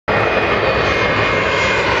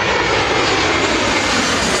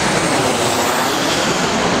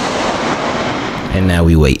and now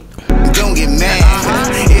we wait. Don't get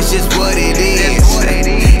mad, it's just what it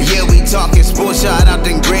is. Yeah, we talking sports, shout out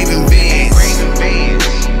to Ingravenvids.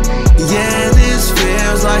 Yeah, this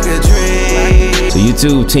feels like a dream. So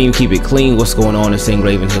YouTube team, keep it clean. What's going on? It's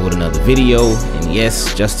Ingraven here with another video. And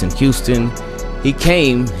yes, Justin Houston, he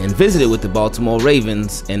came and visited with the Baltimore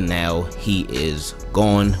Ravens, and now he is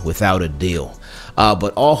gone without a deal.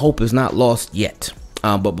 But all hope is not lost yet.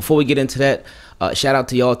 But before we get into that, shout out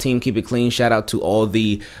to y'all, team Keep It Clean. Shout out to all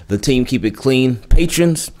the team Keep It Clean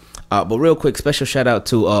patrons. But real quick, special shout out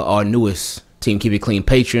to our newest team Keep It Clean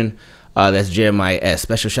patron. That's Jeremiah S.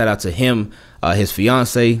 Special shout out to him, his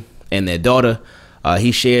fiance, and their daughter.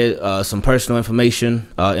 He shared some personal information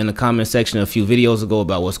in the comment section a few videos ago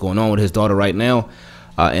about what's going on with his daughter right now.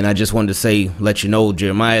 And I just wanted to say, let you know,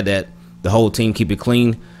 Jeremiah, that the whole team Keep It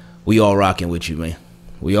Clean, we all rocking with you, man.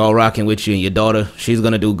 We all rocking with you, and your daughter, she's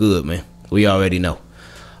going to do good, man. We already know.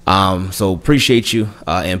 So appreciate you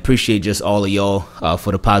and appreciate just all of y'all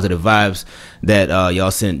for the positive vibes that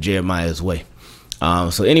y'all sent Jeremiah's way.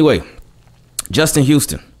 So anyway, Justin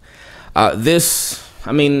Houston, this,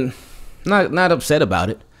 I mean, not upset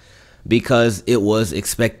about it because it was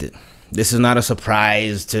expected. This is not a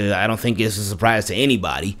surprise to, I don't think it's a surprise to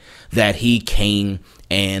anybody that he came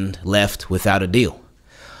and left without a deal.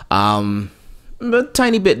 A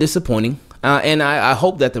tiny bit disappointing. And I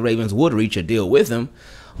hope that the Ravens would reach a deal with him.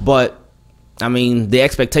 But, I mean, the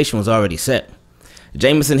expectation was already set.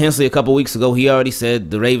 Jamison Hensley, a couple weeks ago, he already said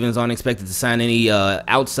the Ravens aren't expected to sign any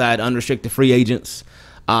outside unrestricted free agents.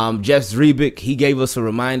 Jeff Zrebiec, he gave us a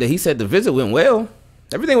reminder. He said the visit went well.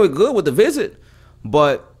 Everything went good with the visit.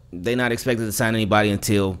 But they're not expected to sign anybody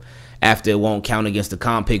until after it won't count against the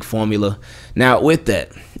comp pick formula. Now, with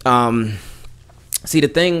that, see, the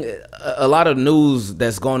thing, a lot of news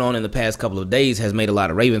that's going on in the past couple of days has made a lot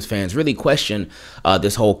of Ravens fans really question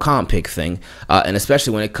this whole comp pick thing, and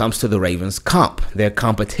especially when it comes to the Ravens comp, their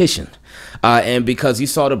competition. And because you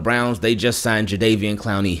saw the Browns, they just signed Jadeveon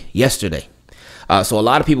Clowney yesterday. So a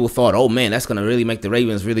lot of people thought, oh, man, that's going to really make the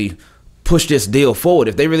Ravens really push this deal forward.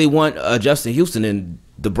 If they really want Justin Houston and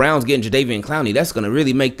the Browns getting Jadeveon Clowney, that's going to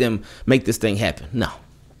really make this thing happen. No.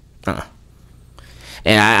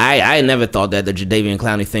 And I never thought that the Jadeveon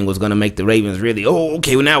Clowney thing was going to make the Ravens really, oh,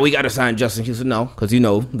 okay, well, now we got to sign Justin Houston. No, because, you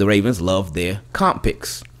know, the Ravens love their comp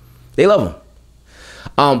picks. They love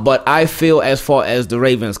them. But I feel as far as the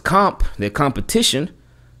Ravens comp, their competition,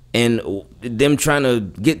 and them trying to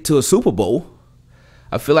get to a Super Bowl,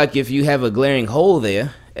 I feel like if you have a glaring hole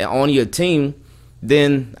there on your team,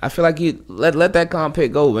 then I feel like you let that comp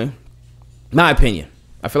pick go, man. My opinion.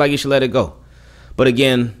 I feel like you should let it go. But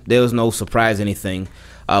again, there was no surprise anything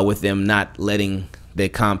with them not letting their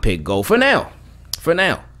comp pick go for now. For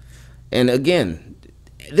now. And again,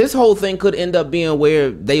 this whole thing could end up being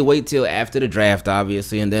where they wait till after the draft,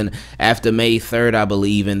 obviously, and then after May 3rd, I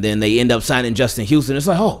believe, and then they end up signing Justin Houston. It's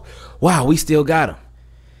like, oh, wow, we still got him.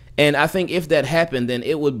 And I think if that happened, then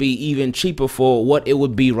it would be even cheaper for what it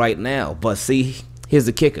would be right now. But see, here's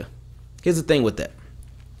the kicker. Here's the thing with that.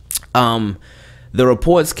 The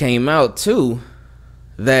reports came out, too,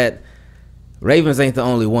 that Ravens ain't the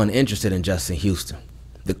only one interested in Justin Houston.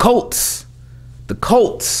 The Colts,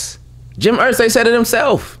 Jim Irsay said it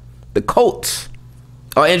himself. The Colts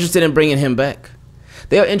are interested in bringing him back.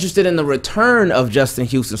 They are interested in the return of Justin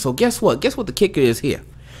Houston. So guess what? Guess what the kicker is here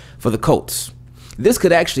for the Colts? This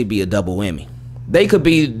could actually be a double whammy. They could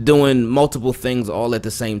be doing multiple things all at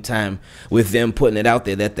the same time with them putting it out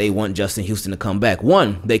there that they want Justin Houston to come back.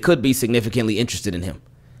 One, they could be significantly interested in him.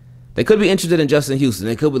 They could be interested in Justin Houston.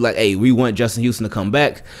 They could be like, hey, we want Justin Houston to come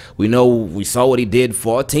back. We know, we saw what he did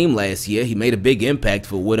for our team last year. He made a big impact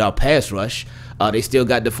with our pass rush. They still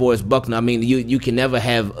got DeForest Buckner. I mean, you can never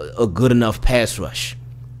have a good enough pass rush.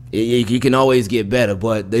 You can always get better,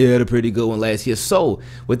 but they had a pretty good one last year. So,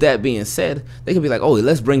 with that being said, they could be like, oh,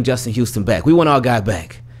 let's bring Justin Houston back. We want our guy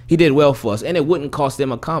back. He did well for us, and it wouldn't cost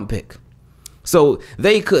them a comp pick. So,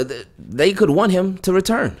 they could want him to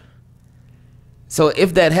return. So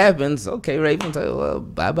if that happens, okay, Ravens, well,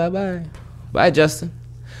 bye, Justin.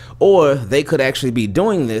 Or they could actually be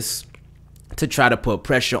doing this to try to put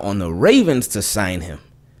pressure on the Ravens to sign him.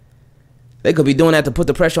 They could be doing that to put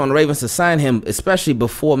the pressure on the Ravens to sign him, especially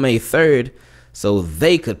before May 3rd, so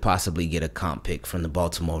they could possibly get a comp pick from the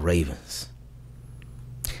Baltimore Ravens.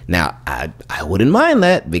 Now, I wouldn't mind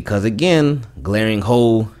that because, again, glaring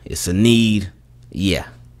hole, it's a need, yeah.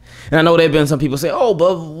 And I know there have been some people say, oh,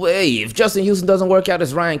 but wait, if Justin Houston doesn't work out,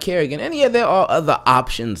 it's Ryan Kerrigan. And yeah, there are other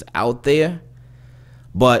options out there.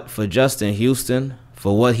 But for Justin Houston,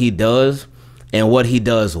 for what he does and what he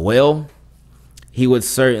does well, he would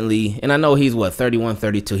certainly, and I know he's what, 31,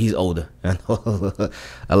 32, he's older. I know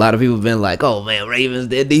a lot of people have been like, oh man, Ravens,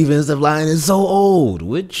 their defensive line is so old,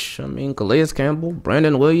 which, I mean, Calais Campbell,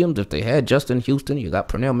 Brandon Williams, if they had Justin Houston, you got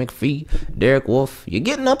Pernell McPhee, Derek Wolfe, you're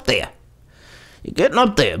getting up there. You're getting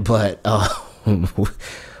up there, but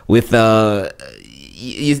with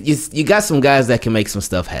you got some guys that can make some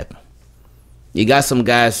stuff happen. You got some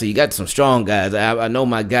guys, so you got some strong guys. I know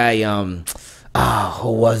my guy,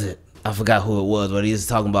 who was it? I forgot who it was, but he was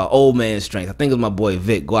talking about old man strength. I think it was my boy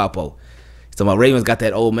Vic Guapo. He's talking about Ravens got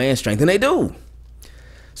that old man strength, and they do.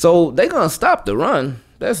 So they're going to stop the run.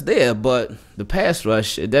 That's there, but the pass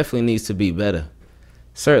rush, it definitely needs to be better.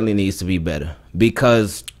 Certainly needs to be better.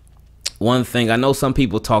 Because one thing, I know some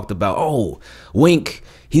people talked about, oh, Wink,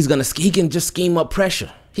 he can just scheme up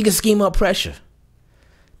pressure. He can scheme up pressure.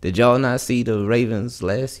 Did y'all not see the Ravens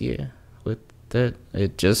last year with that?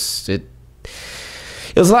 It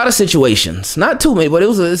was a lot of situations, not too many, but it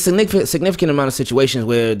was a significant amount of situations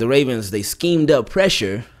where the Ravens, they schemed up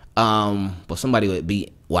pressure, but somebody would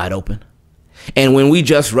be wide open. And when we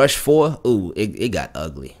just rushed for, it got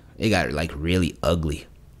ugly. It got like really ugly.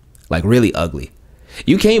 Like really ugly.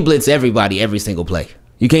 You can't blitz everybody every single play.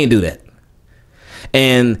 You can't do that.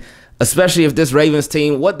 And especially if this Ravens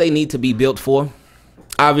team, what they need to be built for,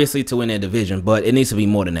 obviously to win their division, but it needs to be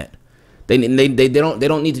more than that. They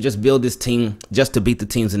don't need to just build this team just to beat the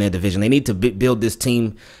teams in their division. They need to build this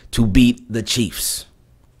team to beat the Chiefs,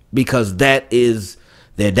 because that is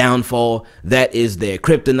their downfall. That is their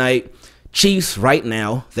kryptonite. Chiefs right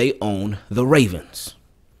now, they own the Ravens.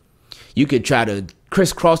 You could try to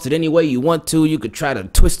crisscross it any way you want to. You could try to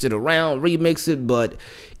twist it around, remix it. But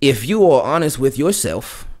if you are honest with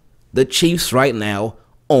yourself, the Chiefs right now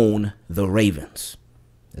own the Ravens.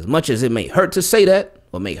 As much as it may hurt to say that,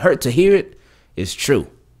 or may hurt to hear it, it's true.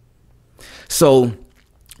 So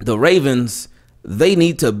the Ravens, they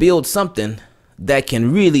need to build something that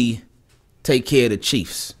can really take care of the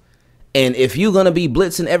Chiefs. And if you're going to be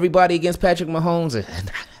blitzing everybody against Patrick Mahomes,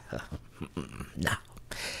 no,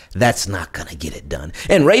 that's not going to get it done.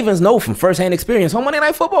 And Ravens know from firsthand experience on Monday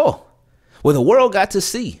Night Football, where the world got to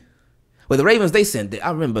see, where the Ravens,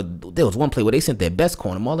 I remember there was one play where they sent their best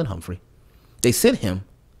corner, Marlon Humphrey. They sent him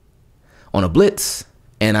on a blitz,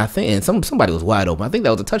 and I think somebody was wide open. I think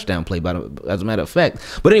that was a touchdown play, as a matter of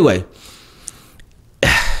fact. But anyway,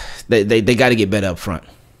 they got to get better up front.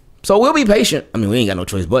 So we'll be patient. I mean, we ain't got no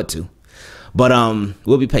choice but to. But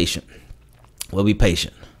we'll be patient. We'll be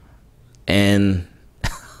patient. And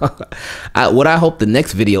what I hope the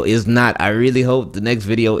next video is not, I really hope the next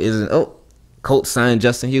video isn't, oh, Colts signed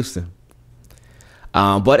Justin Houston.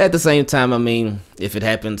 But at the same time, I mean, if it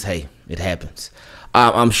happens, hey, it happens.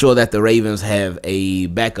 I'm sure that the Ravens have a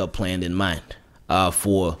backup plan in mind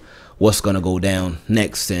for what's going to go down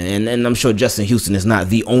next. And I'm sure Justin Houston is not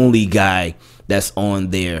the only guy that's on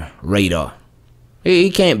their radar. He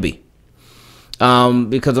can't be.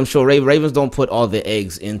 Because I'm sure Ravens don't put all their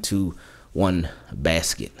eggs into one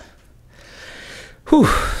basket. Whew.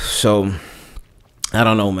 So, I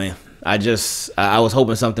don't know, man. I was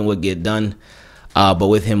hoping something would get done. But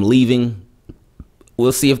with him leaving,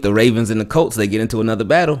 we'll see if the Ravens and the Colts, they get into another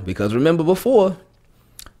battle. Because remember before,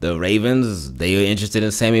 the Ravens, they were interested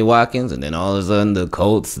in Sammy Watkins. And then all of a sudden, the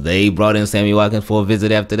Colts, they brought in Sammy Watkins for a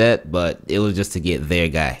visit after that. But it was just to get their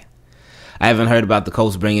guy. I haven't heard about the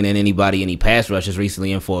Colts bringing in any pass rushers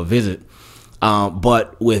recently in for a visit.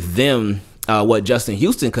 But with them, what Justin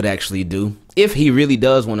Houston could actually do, if he really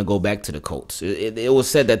does want to go back to the Colts. It was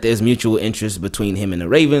said that there's mutual interest between him and the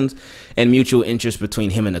Ravens and mutual interest between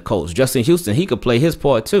him and the Colts. Justin Houston, he could play his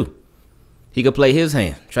part too. He could play his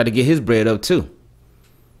hand, try to get his bread up too.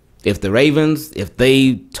 If the Ravens, if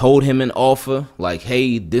they told him an offer like,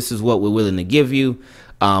 hey, this is what we're willing to give you,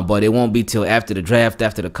 but it won't be till after the draft,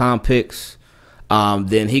 after the comp picks,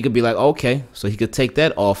 then he could be like, okay, so he could take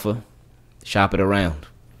that offer, shop it around.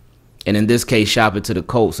 And in this case, shop it to the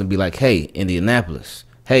Colts and be like, hey, Indianapolis,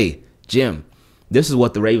 hey, Jim, this is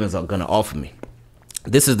what the Ravens are going to offer me.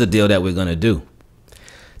 This is the deal that we're going to do.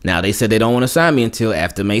 Now, they said they don't want to sign me until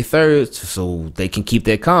after May 3rd so they can keep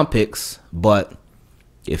their comp picks. But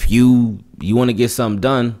if you want to get something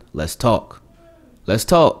done, let's talk. Let's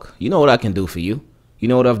talk. You know what I can do for you. You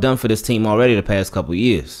know what I've done for this team already the past couple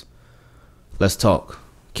years. Let's talk.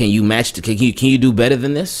 Can you match? Can you do better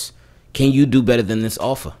than this? Can you do better than this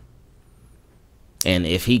offer? And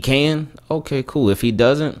if he can, okay, cool. If he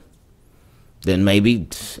doesn't, then maybe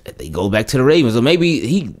they go back to the Ravens. Or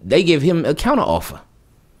maybe they give him a counter offer.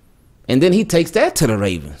 And then he takes that to the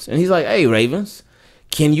Ravens. And he's like, hey, Ravens,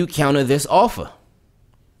 can you counter this offer?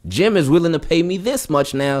 Jim is willing to pay me this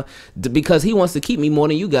much now because he wants to keep me more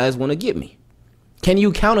than you guys want to get me. Can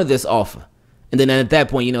you counter this offer? And then at that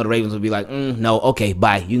point, you know, the Ravens would be like, no, okay,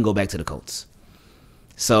 bye. You can go back to the Colts.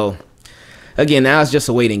 So, again, now it's just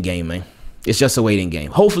a waiting game, man. It's just a waiting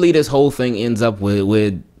game. Hopefully this whole thing ends up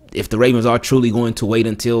with if the Ravens are truly going to wait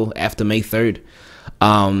until after May 3rd,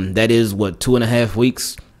 that is, 2.5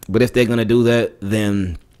 weeks. But if they're going to do that,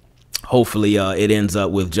 then hopefully it ends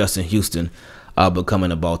up with Justin Houston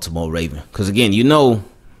becoming a Baltimore Raven. Because, again, you know,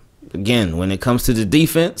 when it comes to the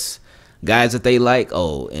defense, guys that they like,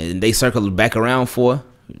 and they circle back around for,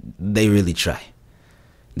 they really try.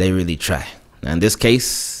 They really try. Now, in this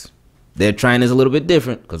case, their trying is a little bit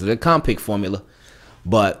different because of their comp pick formula.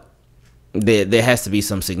 But there has to be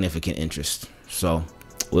some significant interest. So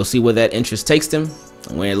we'll see where that interest takes them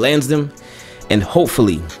and where it lands them. And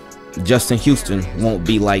hopefully Justin Houston won't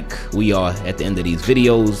be like we are at the end of these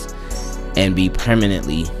videos and be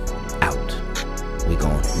permanently out. We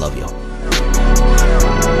gon' love y'all.